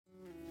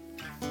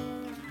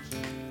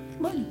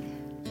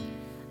Morning.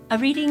 A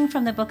reading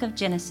from the book of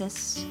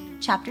Genesis,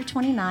 chapter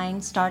 29,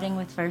 starting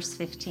with verse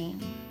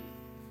 15.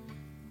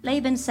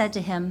 Laban said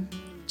to him,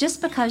 "Just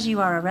because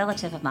you are a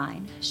relative of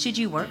mine, should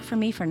you work for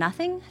me for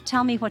nothing?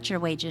 Tell me what your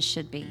wages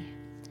should be."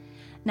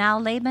 Now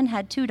Laban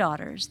had 2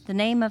 daughters. The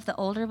name of the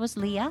older was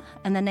Leah,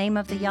 and the name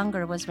of the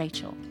younger was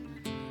Rachel.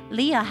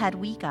 Leah had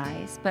weak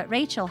eyes, but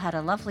Rachel had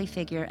a lovely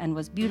figure and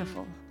was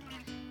beautiful.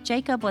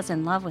 Jacob was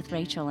in love with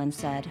Rachel and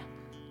said,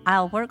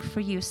 "I'll work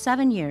for you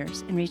 7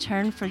 years in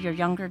return for your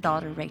younger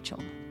daughter Rachel."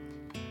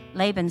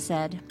 Laban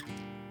said,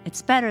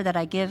 "It's better that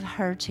I give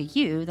her to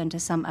you than to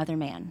some other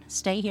man.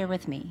 Stay here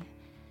with me."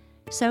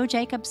 So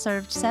Jacob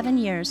served 7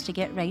 years to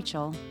get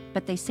Rachel,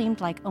 but they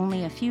seemed like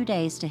only a few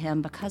days to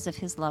him because of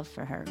his love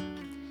for her.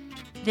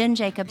 Then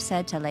Jacob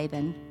said to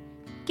Laban,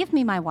 "Give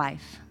me my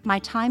wife. My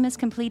time is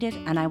completed,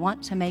 and I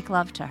want to make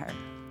love to her."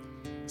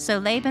 So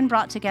Laban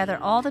brought together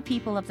all the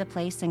people of the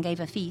place and gave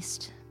a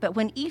feast. But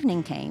when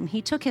evening came,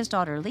 he took his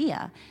daughter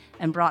Leah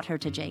and brought her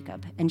to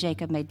Jacob, and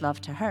Jacob made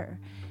love to her.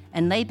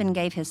 And Laban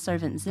gave his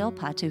servant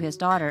Zilpah to his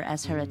daughter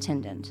as her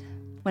attendant.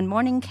 When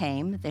morning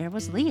came, there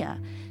was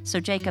Leah. So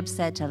Jacob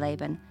said to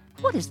Laban,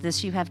 "What is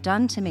this you have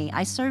done to me?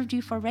 I served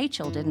you for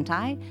Rachel, didn't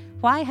I?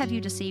 Why have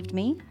you deceived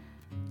me?"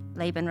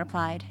 Laban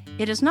replied,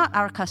 "It is not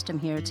our custom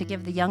here to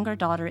give the younger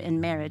daughter in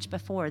marriage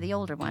before the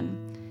older one.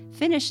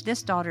 Finish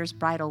this daughter's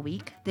bridal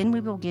week, then we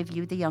will give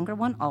you the younger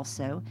one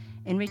also,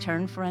 in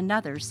return for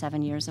another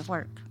 7 years of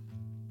work."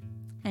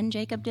 And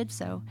Jacob did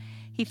so.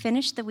 He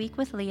finished the week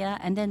with Leah,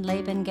 and then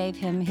Laban gave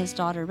him his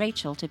daughter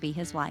Rachel to be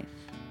his wife.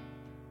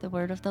 The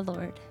word of the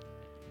Lord.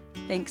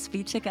 Thanks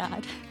be to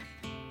God.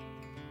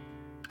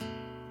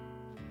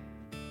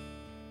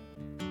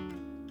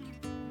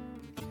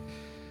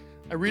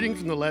 A reading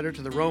from the letter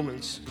to the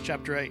Romans,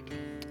 chapter 8,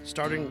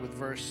 starting with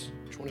verse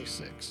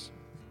 26.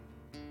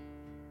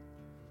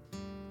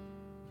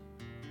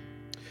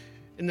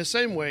 In the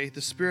same way,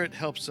 the Spirit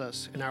helps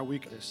us in our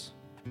weakness.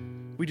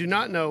 We do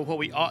not know what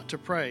we ought to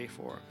pray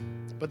for,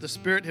 but the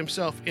Spirit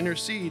himself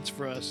intercedes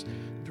for us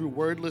through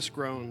wordless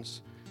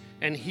groans.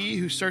 And he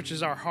who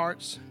searches our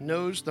hearts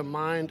knows the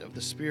mind of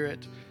the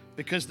Spirit,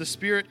 because the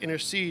Spirit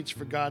intercedes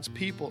for God's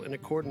people in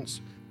accordance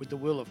with the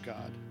will of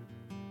God.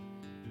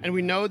 And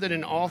we know that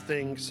in all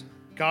things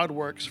God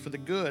works for the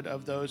good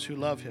of those who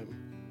love him,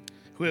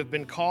 who have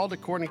been called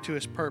according to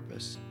his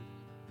purpose.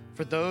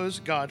 For those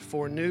God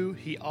foreknew,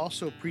 he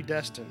also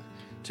predestined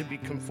to be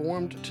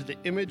conformed to the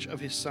image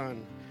of his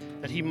Son,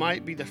 that he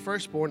might be the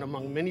firstborn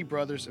among many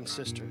brothers and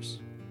sisters.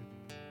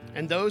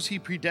 And those he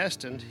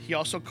predestined, he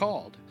also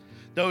called.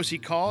 Those he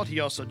called, he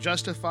also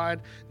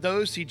justified.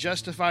 Those he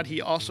justified,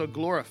 he also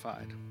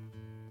glorified.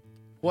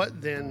 What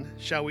then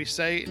shall we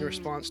say in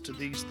response to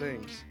these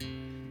things?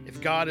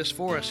 If God is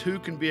for us, who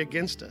can be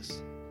against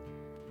us?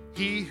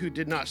 He who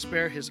did not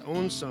spare his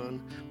own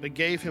Son, but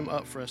gave him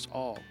up for us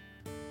all,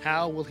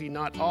 how will he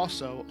not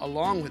also,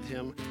 along with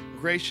him,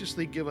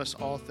 graciously give us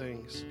all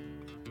things?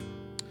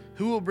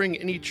 Who will bring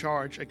any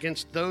charge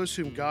against those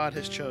whom God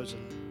has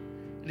chosen?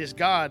 It is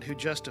God who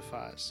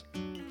justifies.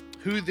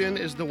 Who then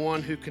is the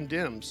one who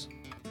condemns?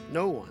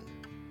 No one.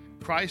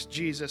 Christ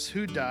Jesus,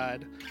 who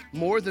died,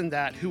 more than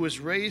that, who was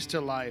raised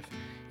to life,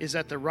 is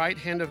at the right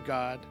hand of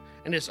God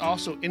and is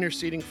also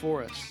interceding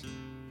for us.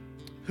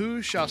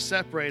 Who shall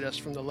separate us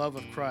from the love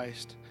of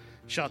Christ?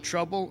 Shall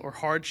trouble or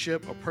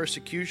hardship or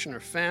persecution or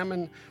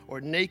famine or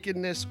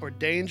nakedness or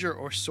danger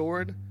or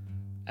sword?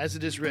 As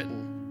it is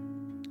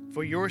written,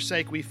 "For your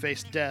sake we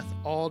face death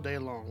all day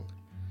long.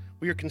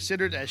 We are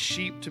considered as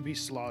sheep to be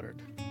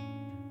slaughtered."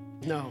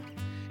 No,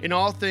 in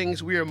all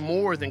things we are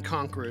more than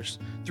conquerors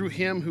through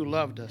him who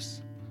loved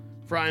us.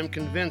 For I am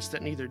convinced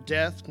that neither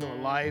death nor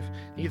life,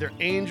 neither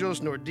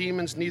angels nor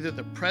demons, neither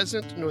the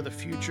present nor the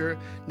future,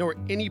 nor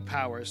any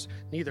powers,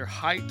 neither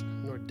height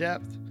nor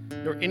depth,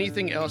 nor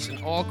anything else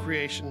in all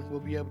creation will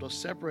be able to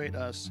separate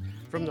us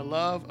from the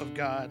love of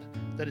God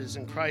that is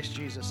in Christ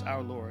Jesus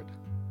our Lord.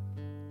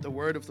 The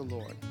word of the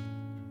Lord.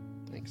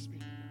 Thanks be.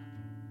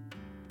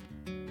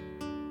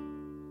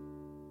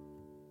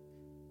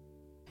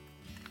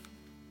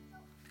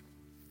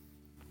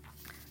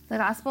 The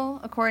Gospel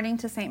according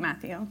to St.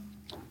 Matthew.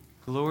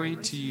 Glory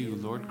to you,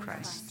 Lord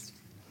Christ.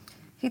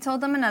 He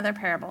told them another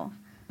parable.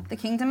 The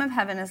kingdom of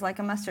heaven is like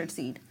a mustard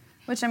seed,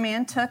 which a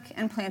man took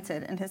and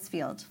planted in his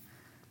field.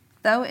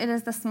 Though it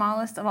is the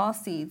smallest of all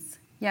seeds,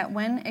 yet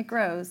when it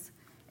grows,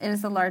 it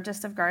is the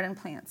largest of garden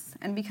plants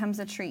and becomes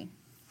a tree,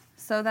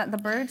 so that the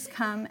birds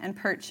come and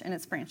perch in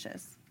its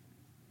branches.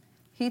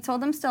 He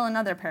told them still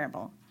another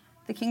parable.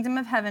 The kingdom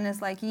of heaven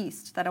is like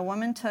yeast that a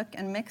woman took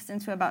and mixed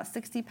into about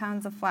 60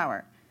 pounds of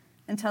flour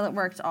until it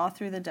worked all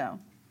through the dough.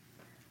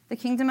 The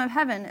kingdom of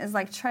heaven is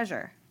like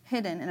treasure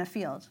hidden in a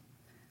field.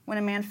 When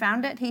a man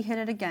found it, he hid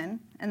it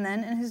again, and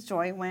then in his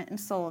joy went and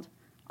sold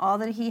all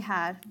that he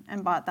had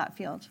and bought that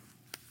field.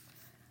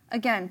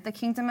 Again, the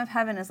kingdom of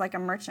heaven is like a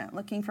merchant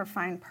looking for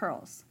fine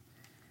pearls.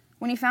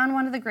 When he found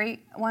one of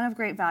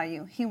great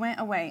value, he went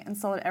away and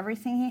sold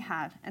everything he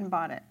had and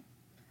bought it.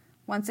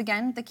 Once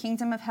again, the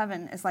kingdom of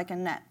heaven is like a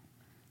net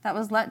that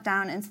was let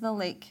down into the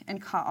lake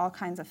and caught all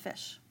kinds of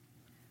fish.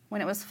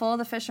 When it was full,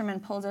 the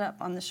fishermen pulled it up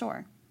on the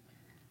shore.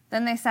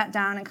 Then they sat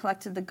down and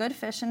collected the good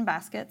fish in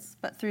baskets,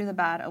 but threw the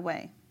bad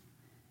away.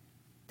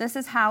 This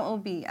is how it will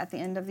be at the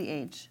end of the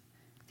age.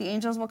 The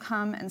angels will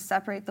come and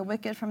separate the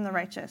wicked from the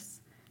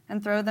righteous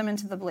and throw them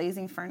into the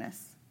blazing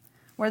furnace,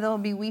 where there will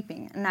be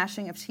weeping and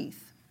gnashing of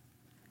teeth.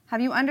 Have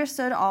you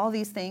understood all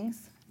these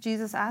things?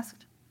 Jesus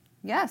asked.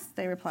 Yes,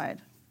 they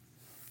replied.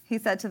 He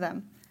said to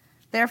them,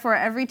 therefore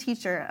every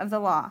teacher of the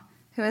law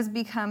who has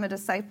become a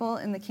disciple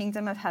in the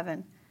kingdom of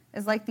heaven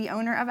is like the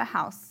owner of a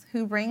house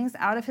who brings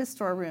out of his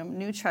storeroom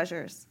new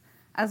treasures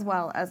as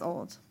well as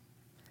old.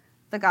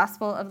 The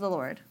gospel of the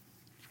Lord.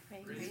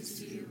 Praise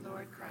to you,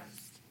 Lord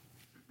Christ.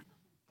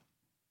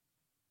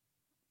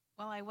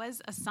 Well, I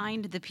was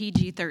assigned the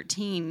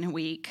PG-13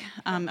 week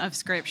of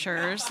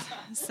scriptures,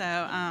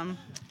 so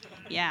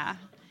yeah,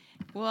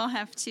 we'll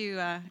have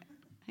to,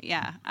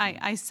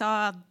 I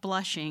saw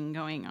blushing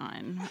going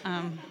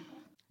on.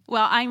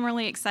 Well, I'm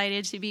really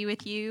excited to be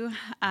with you.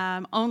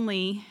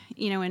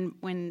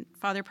 When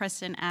Father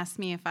Preston asked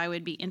me if I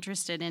would be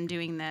interested in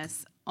doing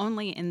this,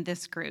 only in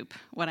this group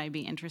would I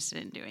be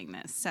interested in doing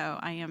this. So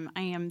I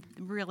am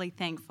really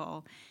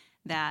thankful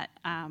that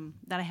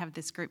I have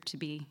this group to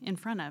be in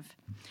front of.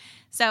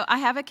 So I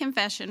have a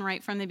confession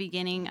right from the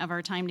beginning of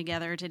our time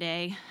together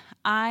today.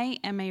 I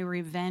am a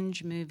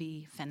revenge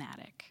movie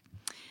fanatic.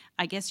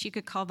 I guess you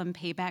could call them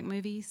payback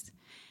movies.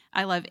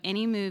 I love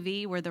any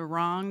movie where the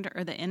wronged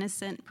or the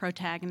innocent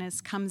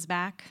protagonist comes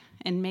back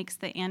and makes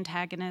the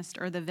antagonist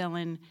or the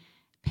villain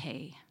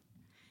pay.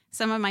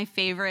 Some of my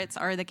favorites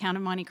are The Count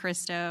of Monte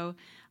Cristo,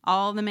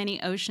 all the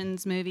many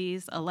Oceans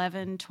movies,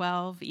 11,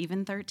 12,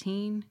 even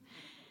 13.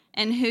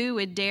 And who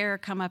would dare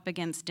come up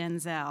against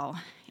Denzel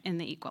in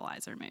the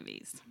Equalizer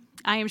movies?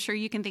 I am sure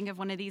you can think of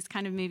one of these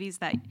kind of movies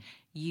that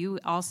you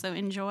also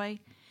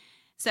enjoy.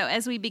 So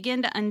as we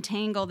begin to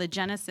untangle the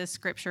Genesis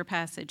scripture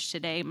passage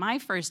today, my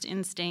first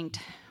instinct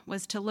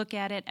was to look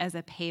at it as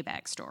a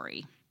payback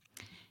story.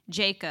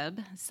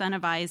 Jacob, son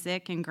of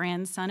Isaac and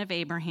grandson of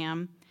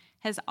Abraham,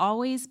 has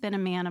always been a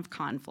man of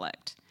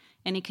conflict,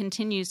 and he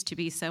continues to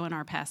be so in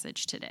our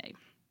passage today.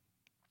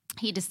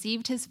 He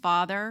deceived his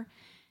father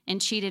and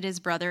cheated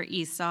his brother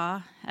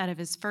Esau out of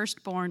his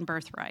firstborn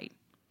birthright.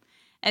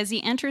 As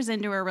he enters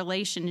into a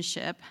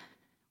relationship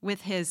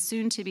with his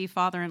soon-to-be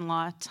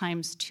father-in-law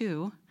times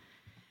 2,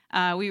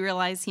 we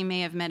realize he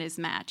may have met his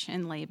match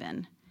in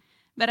Laban.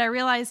 But I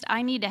realized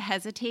I need to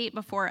hesitate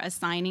before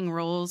assigning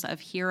roles of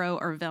hero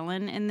or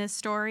villain in this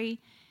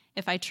story.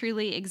 If I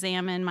truly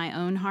examine my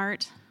own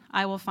heart,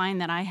 I will find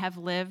that I have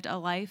lived a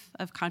life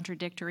of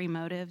contradictory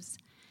motives.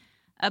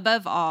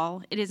 Above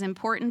all, it is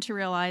important to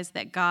realize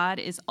that God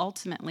is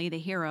ultimately the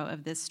hero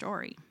of this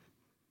story.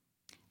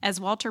 As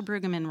Walter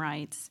Brueggemann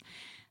writes,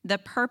 the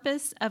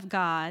purpose of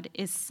God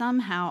is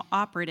somehow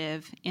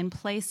operative in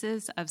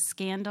places of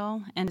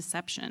scandal and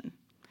deception.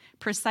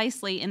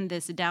 Precisely in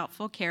this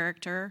doubtful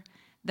character,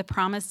 the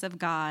promise of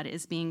God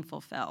is being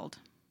fulfilled.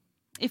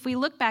 If we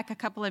look back a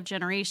couple of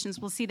generations,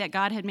 we'll see that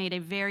God had made a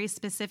very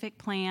specific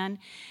plan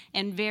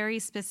and very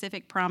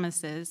specific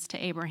promises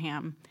to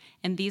Abraham,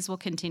 and these will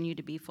continue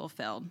to be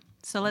fulfilled.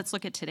 So let's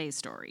look at today's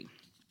story.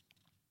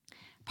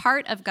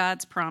 Part of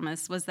God's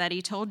promise was that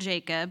he told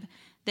Jacob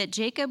that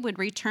Jacob would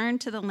return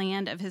to the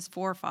land of his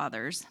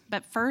forefathers,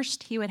 but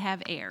first he would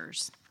have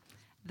heirs,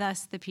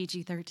 thus the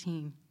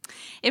PG-13.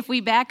 If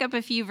we back up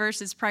a few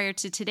verses prior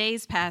to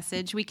today's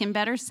passage, we can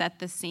better set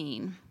the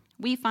scene.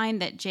 We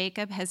find that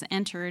Jacob has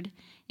entered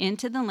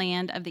into the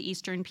land of the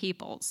eastern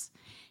peoples.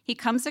 He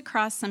comes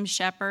across some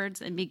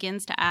shepherds and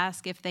begins to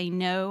ask if they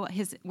know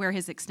where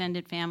his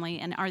extended family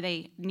and are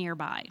they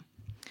nearby.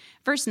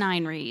 Verse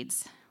 9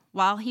 reads,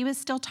 while he was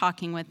still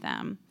talking with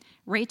them,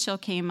 Rachel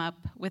came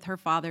up with her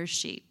father's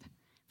sheep,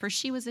 for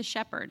she was a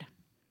shepherd.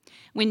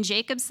 When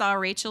Jacob saw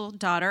Rachel,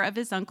 daughter of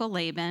his uncle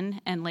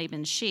Laban, and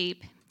Laban's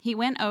sheep, he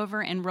went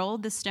over and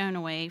rolled the stone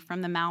away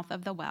from the mouth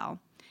of the well,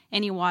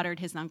 and he watered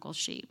his uncle's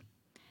sheep.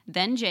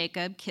 Then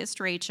Jacob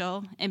kissed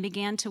Rachel and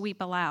began to weep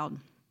aloud.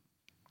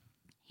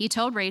 He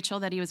told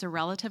Rachel that he was a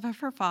relative of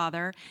her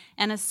father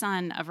and a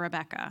son of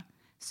Rebekah,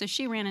 so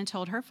she ran and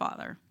told her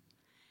father.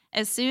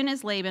 As soon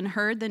as Laban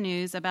heard the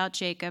news about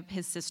Jacob,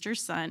 his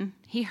sister's son,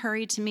 he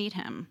hurried to meet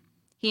him.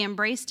 He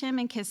embraced him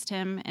and kissed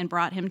him and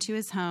brought him to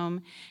his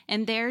home,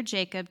 and there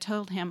Jacob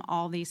told him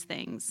all these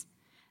things.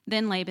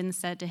 Then Laban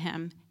said to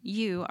him,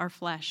 you are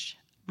flesh,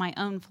 my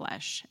own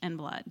flesh and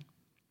blood.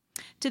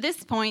 To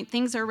this point,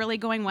 things are really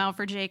going well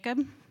for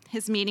Jacob.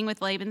 His meeting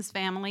with Laban's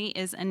family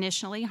is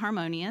initially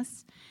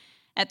harmonious.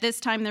 At this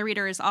time, the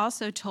reader is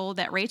also told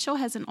that Rachel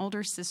has an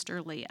older sister,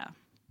 Leah.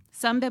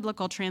 Some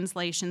biblical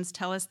translations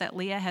tell us that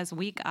Leah has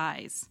weak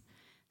eyes.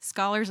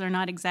 Scholars are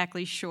not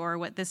exactly sure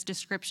what this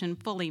description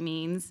fully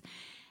means,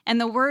 and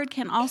the word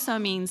can also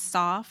mean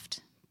soft,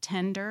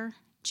 tender,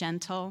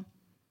 gentle.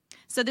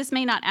 So this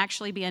may not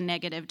actually be a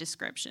negative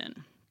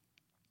description.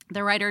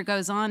 The writer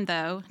goes on,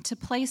 though, to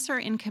place her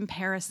in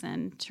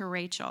comparison to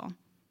Rachel,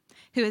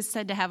 who is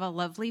said to have a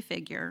lovely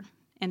figure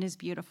and is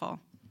beautiful.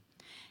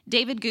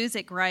 David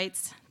Guzik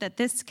writes that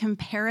this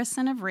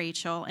comparison of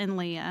Rachel and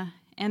Leah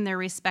and their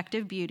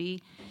respective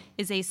beauty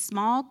is a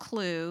small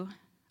clue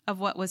of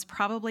what was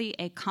probably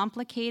a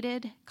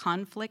complicated,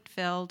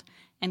 conflict-filled,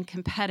 and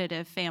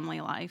competitive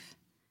family life.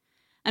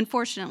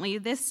 Unfortunately,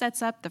 this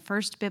sets up the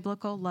first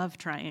biblical love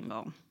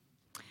triangle.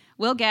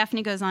 Will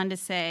Gaffney goes on to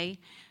say,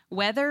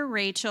 whether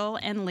Rachel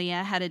and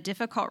Leah had a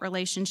difficult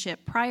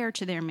relationship prior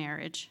to their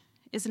marriage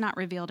is not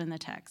revealed in the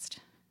text.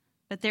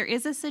 But there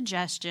is a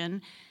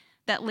suggestion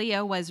that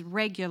Leah was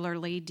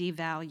regularly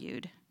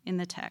devalued in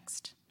the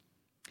text.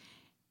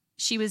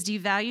 She was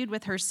devalued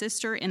with her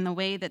sister in the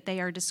way that they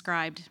are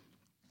described.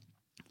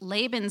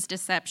 Laban's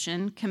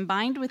deception,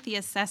 combined with the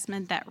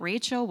assessment that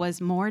Rachel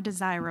was more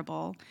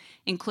desirable,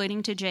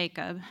 including to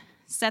Jacob,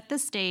 set the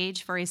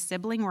stage for a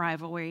sibling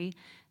rivalry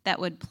that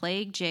would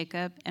plague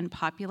Jacob and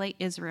populate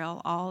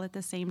Israel all at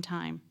the same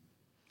time.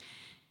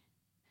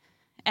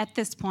 At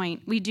this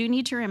point, we do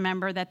need to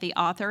remember that the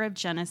author of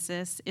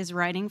Genesis is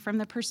writing from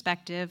the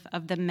perspective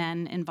of the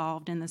men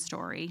involved in the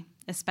story,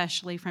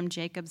 especially from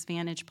Jacob's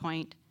vantage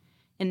point.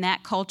 In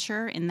that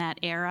culture, in that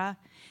era,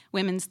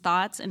 women's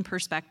thoughts and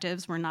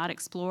perspectives were not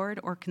explored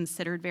or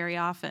considered very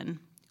often.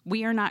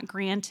 We are not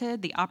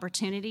granted the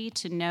opportunity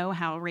to know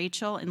how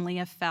Rachel and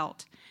Leah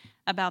felt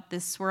about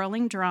this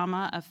swirling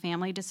drama of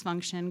family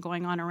dysfunction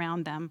going on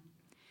around them.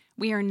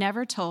 We are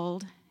never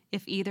told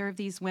if either of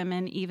these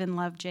women even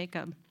loved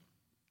Jacob.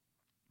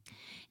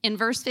 In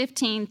verse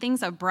 15,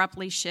 things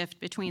abruptly shift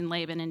between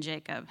Laban and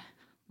Jacob.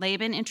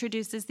 Laban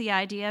introduces the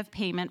idea of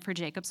payment for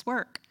Jacob's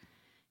work.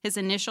 His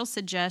initial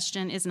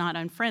suggestion is not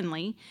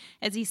unfriendly,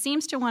 as he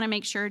seems to want to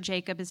make sure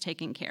Jacob is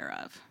taken care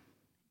of.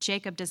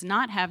 Jacob does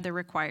not have the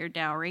required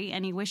dowry,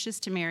 and he wishes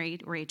to marry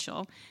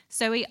Rachel,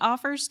 so he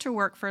offers to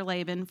work for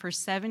Laban for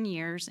 7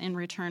 years in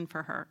return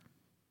for her.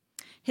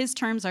 His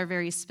terms are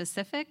very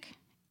specific,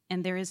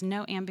 and there is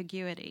no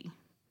ambiguity.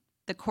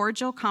 The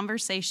cordial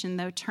conversation,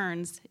 though,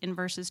 turns in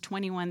verses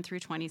 21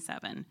 through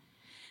 27.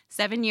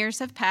 7 years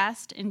have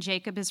passed, and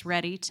Jacob is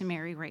ready to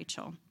marry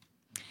Rachel.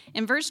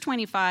 In verse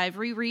 25,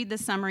 we read the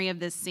summary of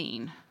this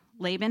scene.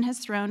 Laban has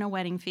thrown a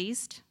wedding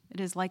feast. It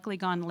has likely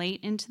gone late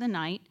into the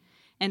night,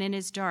 and it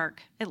is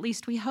dark. At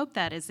least we hope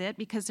that is it,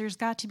 because there's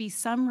got to be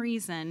some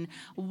reason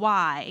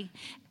why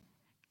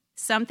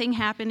something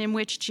happened in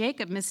which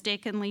Jacob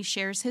mistakenly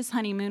shares his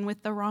honeymoon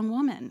with the wrong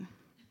woman.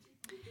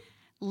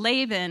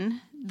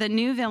 Laban, the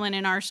new villain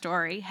in our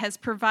story, has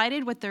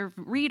provided what the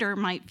reader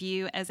might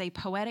view as a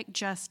poetic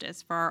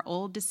justice for our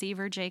old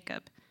deceiver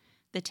Jacob.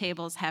 The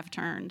tables have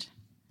turned.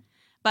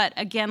 But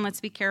again,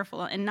 let's be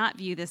careful and not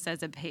view this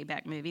as a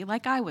payback movie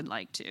like I would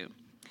like to.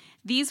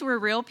 These were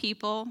real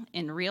people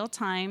in real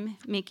time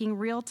making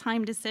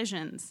real-time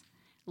decisions.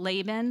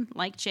 Laban,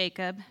 like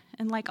Jacob,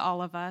 and like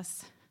all of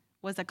us,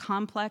 was a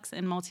complex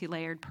and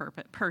multi-layered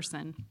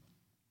person.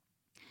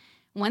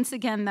 Once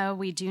again, though,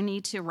 we do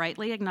need to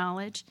rightly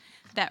acknowledge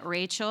that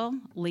Rachel,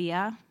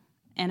 Leah,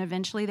 and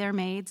eventually their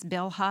maids,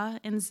 Bilhah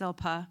and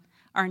Zilpah,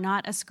 are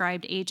not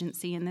ascribed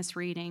agency in this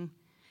reading.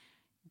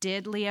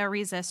 Did Leah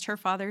resist her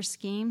father's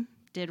scheme?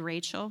 Did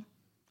Rachel?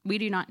 We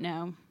do not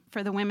know,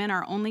 for the women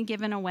are only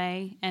given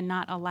away and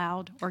not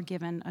allowed or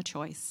given a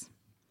choice.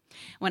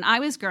 When I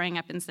was growing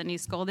up in Sunday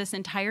school, this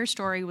entire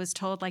story was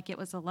told like it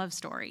was a love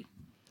story.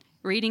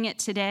 Reading it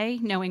today,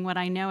 knowing what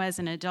I know as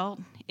an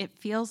adult, it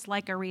feels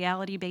like a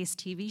reality-based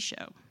TV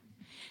show.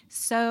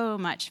 So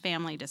much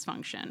family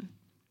dysfunction.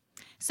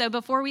 So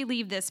before we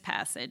leave this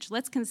passage,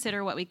 let's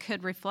consider what we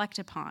could reflect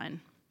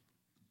upon.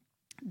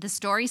 The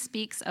story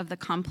speaks of the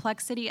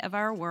complexity of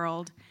our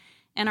world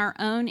and our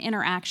own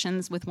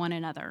interactions with one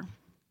another.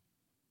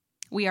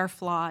 We are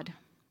flawed,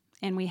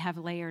 and we have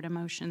layered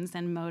emotions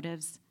and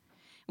motives.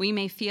 We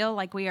may feel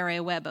like we are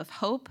a web of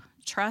hope,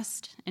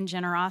 trust, and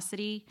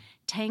generosity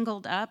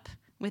tangled up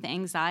with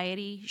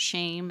anxiety,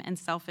 shame, and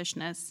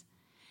selfishness.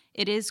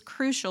 It is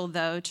crucial,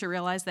 though, to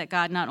realize that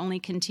God not only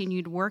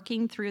continued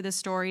working through the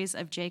stories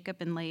of Jacob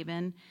and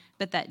Laban,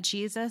 but that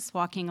Jesus,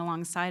 walking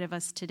alongside of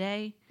us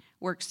today,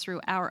 works through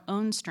our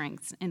own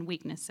strengths and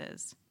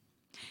weaknesses.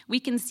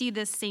 We can see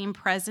this same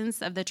presence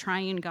of the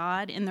triune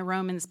God in the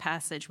Romans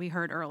passage we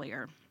heard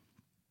earlier.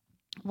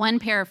 One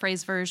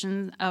paraphrase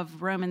version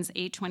of Romans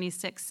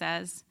 8:26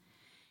 says,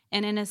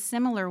 "And in a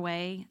similar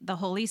way, the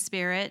Holy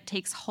Spirit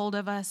takes hold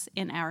of us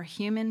in our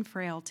human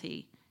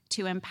frailty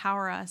to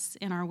empower us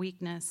in our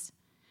weakness."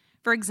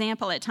 For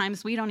example, at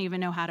times we don't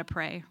even know how to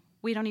pray.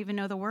 We don't even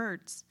know the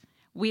words.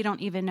 We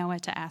don't even know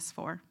what to ask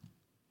for.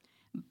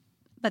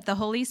 But the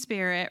Holy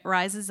Spirit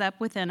rises up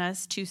within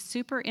us to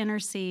super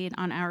intercede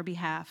on our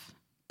behalf,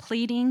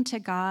 pleading to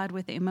God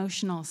with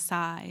emotional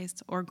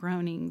sighs or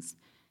groanings,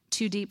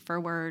 too deep for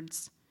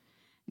words.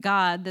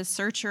 God, the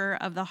searcher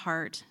of the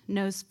heart,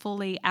 knows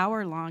fully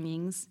our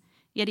longings,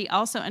 yet he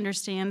also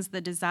understands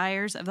the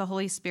desires of the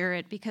Holy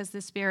Spirit because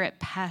the Spirit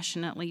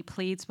passionately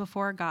pleads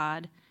before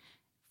God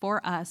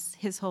for us,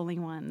 his holy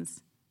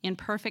ones, in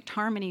perfect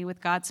harmony with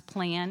God's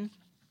plan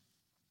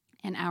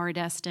and our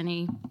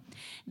destiny.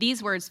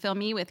 These words fill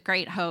me with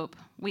great hope.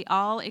 We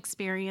all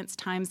experience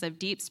times of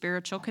deep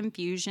spiritual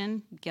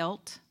confusion,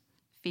 guilt,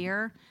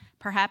 fear,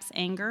 perhaps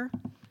anger.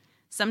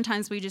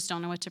 Sometimes we just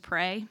don't know what to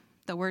pray.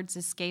 the words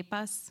escape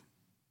us.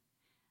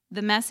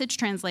 The Message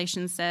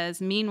translation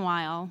says,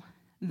 meanwhile,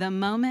 the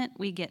moment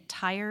we get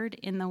tired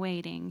in the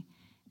waiting,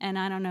 and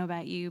I don't know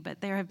about you,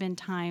 but there have been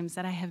times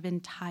that I have been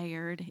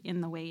tired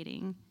in the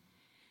waiting,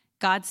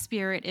 God's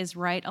Spirit is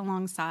right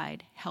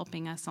alongside,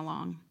 helping us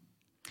along.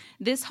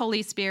 This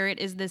Holy Spirit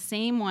is the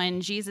same one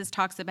Jesus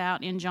talks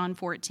about in John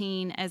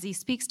 14 as he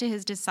speaks to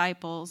his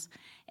disciples,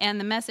 and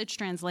the Message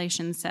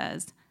translation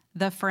says,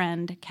 the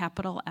friend,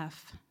 capital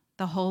F,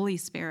 the Holy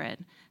Spirit,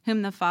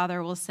 whom the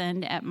Father will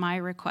send at my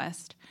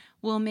request,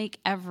 will make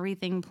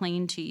everything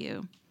plain to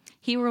you.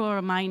 He will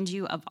remind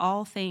you of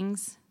all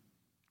things.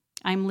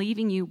 I'm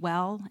leaving you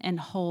well and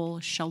whole,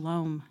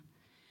 shalom.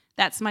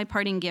 That's my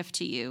parting gift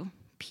to you,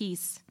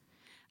 peace.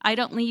 I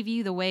don't leave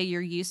you the way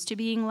you're used to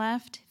being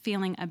left,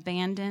 feeling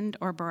abandoned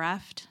or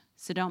bereft,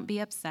 so don't be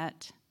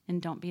upset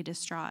and don't be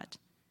distraught.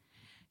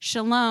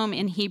 Shalom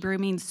in Hebrew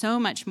means so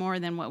much more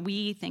than what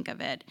we think of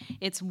it.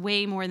 It's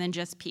way more than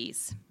just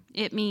peace.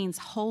 It means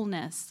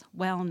wholeness,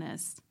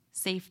 wellness,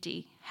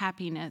 safety,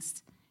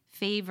 happiness,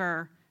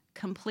 favor,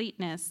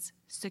 completeness,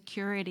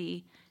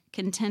 security,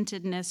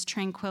 contentedness,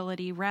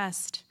 tranquility,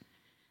 rest.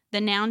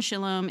 The noun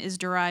shalom is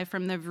derived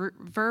from the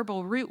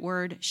verbal root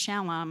word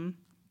shalom,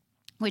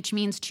 which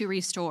means to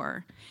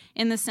restore,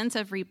 in the sense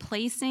of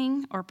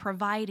replacing or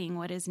providing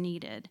what is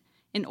needed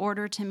in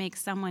order to make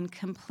someone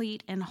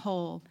complete and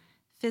whole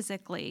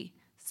physically,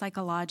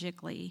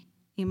 psychologically,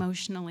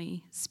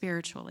 emotionally,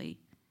 spiritually.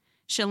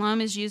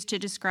 Shalom is used to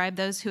describe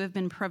those who have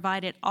been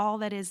provided all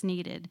that is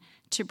needed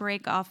to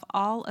break off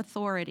all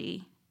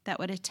authority that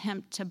would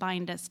attempt to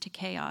bind us to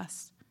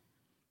chaos.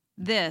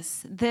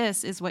 This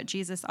is what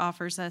Jesus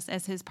offers us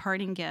as his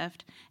parting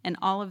gift, and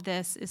all of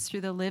this is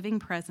through the living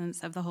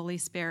presence of the Holy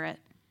Spirit.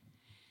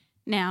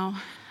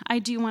 Now, I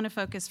do want to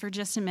focus for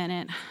just a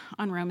minute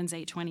on Romans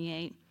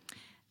 8:28.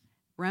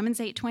 Romans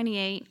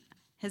 8:28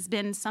 has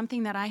been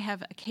something that I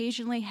have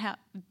occasionally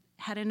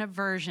had an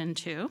aversion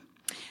to.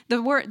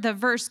 The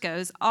verse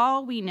goes,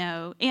 we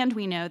know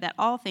that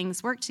all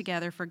things work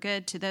together for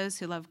good to those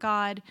who love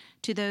God,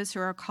 to those who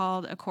are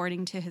called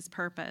according to his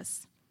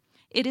purpose.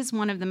 It is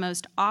one of the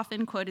most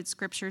often quoted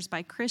scriptures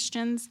by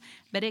Christians,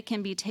 but it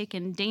can be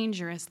taken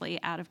dangerously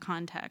out of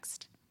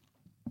context.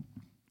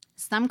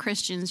 Some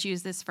Christians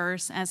use this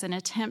verse as an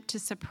attempt to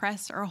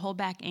suppress or hold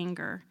back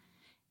anger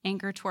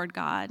toward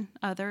God.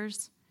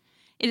 Others,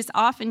 it is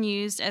often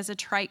used as a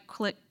trite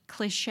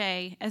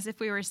cliche, as if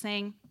we were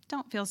saying,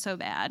 don't feel so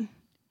bad.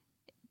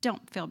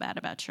 Don't feel bad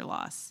about your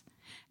loss.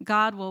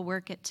 God will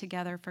work it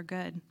together for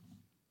good.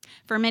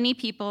 For many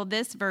people,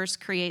 this verse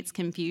creates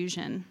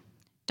confusion.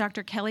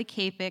 Dr. Kelly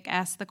Kapik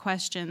asked the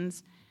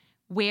questions,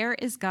 where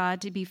is God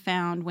to be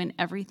found when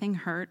everything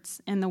hurts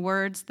and the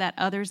words that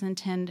others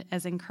intend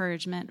as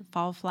encouragement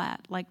fall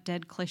flat like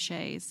dead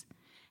cliches?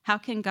 How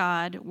can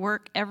God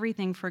work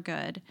everything for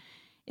good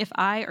if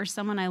I or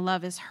someone I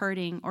love is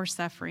hurting or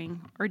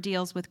suffering or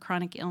deals with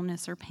chronic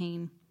illness or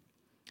pain?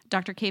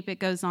 Dr. Kapik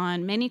goes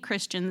on, many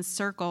Christian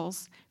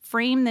circles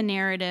frame the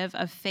narrative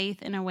of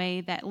faith in a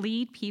way that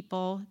lead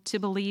people to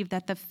believe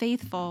that the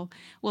faithful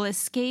will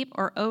escape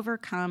or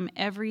overcome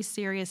every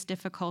serious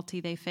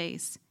difficulty they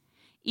face.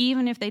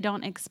 Even if they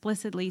don't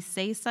explicitly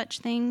say such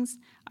things,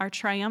 our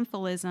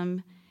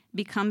triumphalism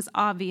becomes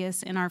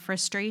obvious in our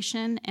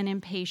frustration and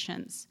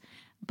impatience,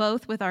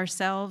 both with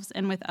ourselves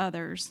and with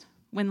others,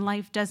 when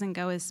life doesn't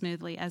go as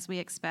smoothly as we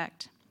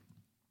expect.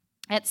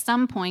 At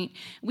some point,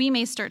 we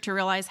may start to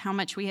realize how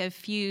much we have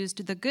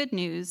fused the good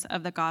news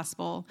of the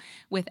gospel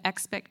with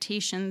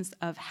expectations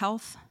of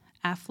health,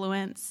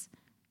 affluence,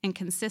 and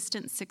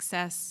consistent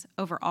success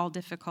over all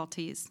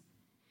difficulties.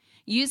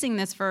 Using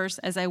this verse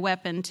as a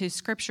weapon to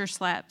scripture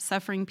slap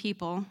suffering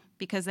people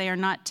because they are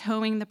not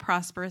towing the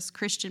prosperous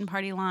Christian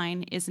party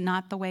line is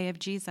not the way of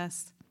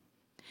Jesus.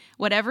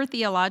 Whatever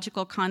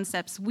theological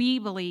concepts we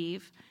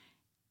believe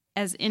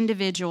as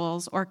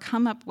individuals or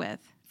come up with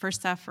for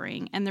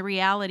suffering and the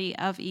reality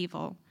of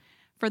evil,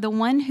 for the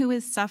one who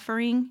is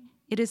suffering,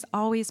 it is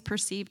always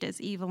perceived as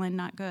evil and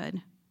not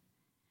good.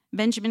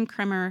 Benjamin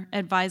Kramer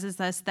advises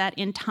us that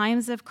in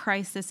times of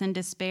crisis and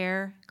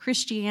despair,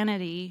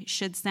 Christianity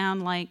should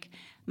sound like,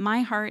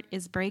 my heart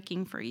is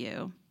breaking for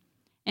you,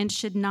 and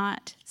should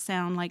not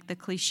sound like the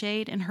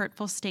cliched and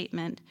hurtful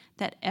statement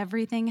that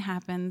everything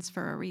happens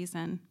for a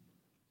reason.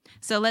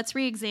 So let's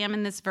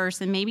re-examine this verse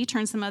and maybe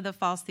turn some of the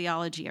false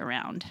theology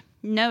around.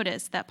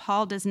 Notice that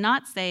Paul does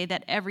not say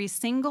that every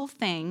single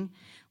thing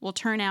will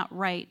turn out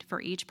right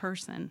for each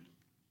person.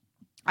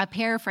 A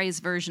paraphrase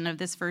version of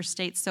this verse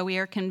states, so we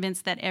are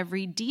convinced that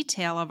every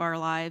detail of our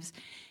lives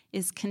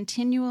is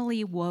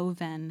continually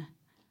woven.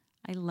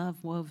 I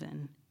love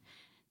woven.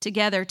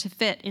 Together to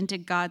fit into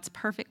God's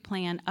perfect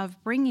plan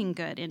of bringing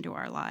good into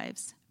our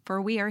lives.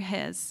 For we are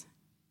his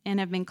and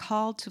have been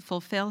called to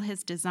fulfill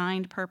his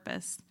designed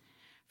purpose.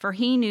 For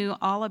he knew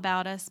all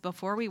about us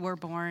before we were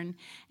born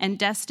and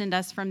destined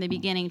us from the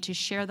beginning to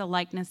share the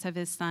likeness of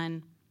his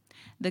Son.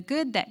 The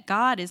good that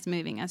God is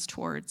moving us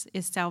towards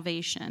is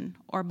salvation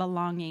or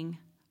belonging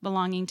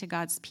to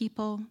God's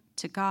people,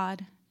 to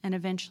God, and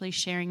eventually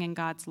sharing in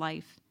God's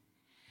life.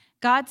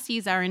 God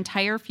sees our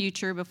entire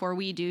future before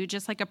we do,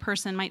 just like a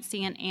person might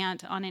see an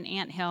ant on an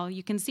anthill.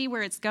 You can see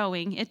where it's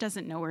going. It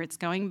doesn't know where it's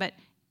going, but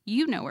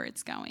you know where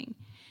it's going.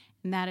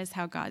 And that is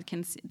how God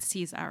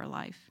sees our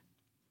life.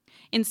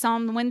 In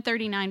Psalm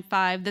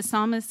 139:5, the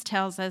psalmist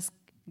tells us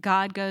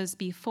God goes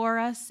before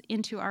us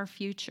into our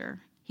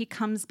future. He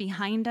comes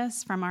behind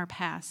us from our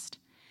past.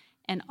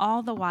 And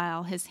all the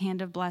while, his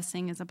hand of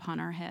blessing is upon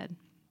our head.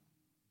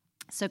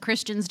 So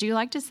Christians do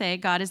like to say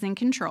God is in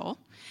control.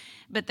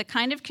 But the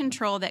kind of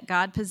control that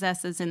God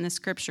possesses in the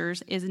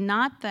scriptures is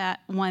not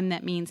that one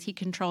that means he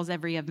controls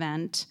every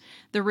event.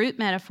 The root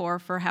metaphor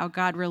for how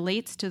God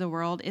relates to the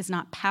world is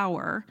not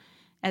power,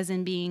 as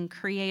in being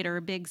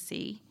creator, big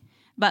C,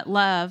 but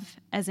love,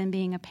 as in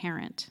being a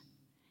parent.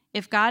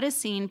 If God is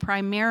seen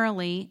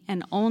primarily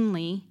and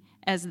only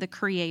as the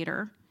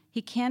creator,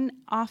 he can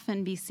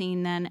often be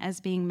seen then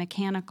as being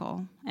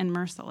mechanical and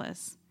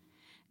merciless.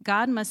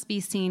 God must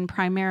be seen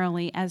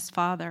primarily as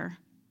father,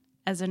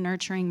 as a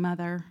nurturing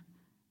mother,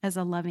 as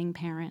a loving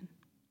parent.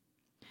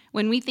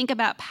 When we think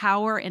about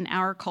power in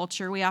our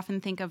culture, we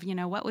often think of,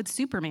 what would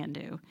Superman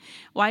do?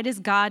 Why does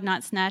God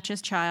not snatch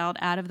his child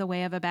out of the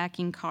way of a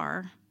backing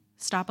car,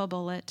 stop a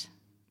bullet,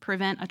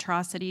 prevent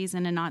atrocities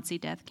in a Nazi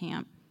death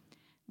camp?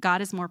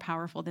 God is more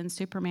powerful than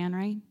Superman,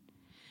 right?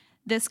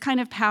 This kind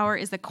of power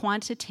is a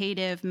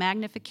quantitative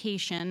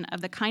magnification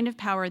of the kind of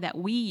power that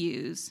we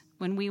use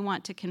when we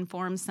want to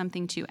conform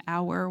something to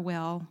our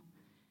will.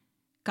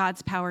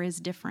 God's power is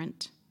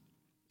different.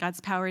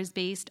 God's power is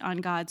based on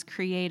God's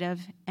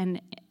creative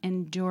and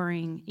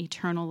enduring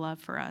eternal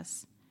love for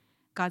us.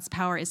 God's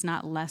power is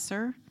not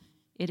lesser,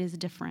 it is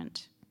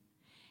different.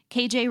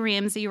 K.J.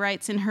 Ramsey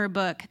writes in her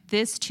book,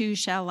 "This Too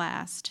Shall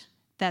Last,"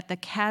 that the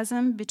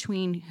chasm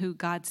between who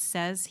God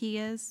says he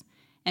is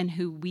and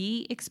who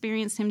we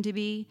experience him to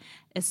be,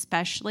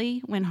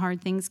 especially when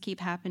hard things keep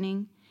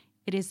happening,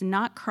 it is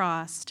not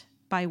crossed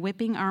by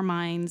whipping our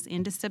minds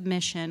into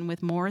submission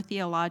with more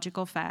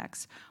theological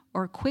facts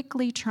or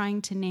quickly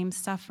trying to name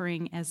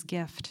suffering as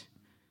gift.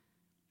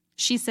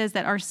 She says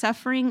that our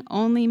suffering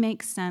only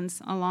makes sense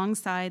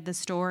alongside the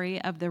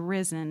story of the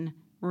risen,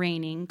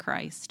 reigning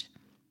Christ.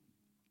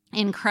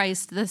 In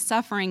Christ, the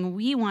suffering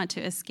we want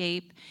to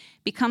escape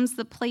becomes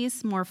the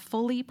place more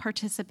fully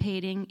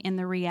participating in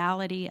the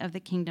reality of the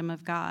kingdom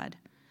of God.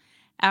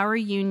 Our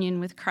union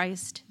with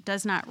Christ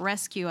does not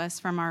rescue us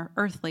from our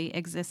earthly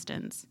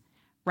existence.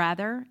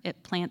 Rather,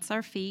 it plants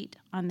our feet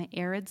on the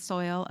arid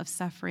soil of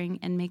suffering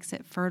and makes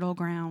it fertile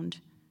ground.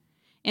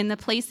 In the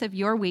place of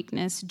your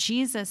weakness,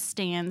 Jesus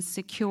stands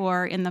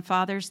secure in the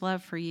Father's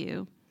love for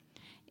you.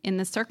 In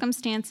the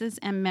circumstances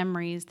and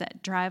memories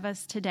that drive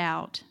us to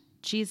doubt,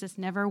 Jesus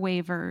never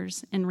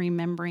wavers in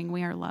remembering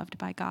we are loved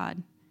by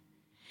God.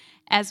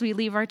 As we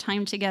leave our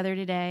time together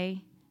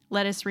today,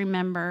 let us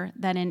remember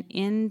that an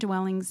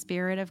indwelling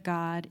Spirit of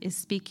God is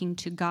speaking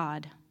to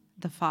God,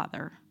 the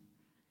Father.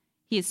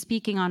 He is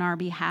speaking on our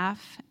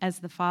behalf as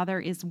the Father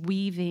is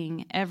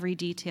weaving every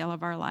detail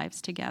of our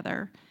lives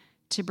together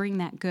to bring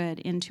that good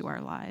into our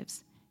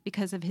lives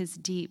because of his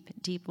deep,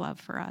 deep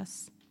love for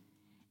us.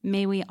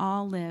 May we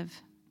all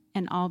live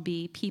and all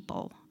be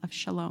people of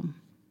shalom.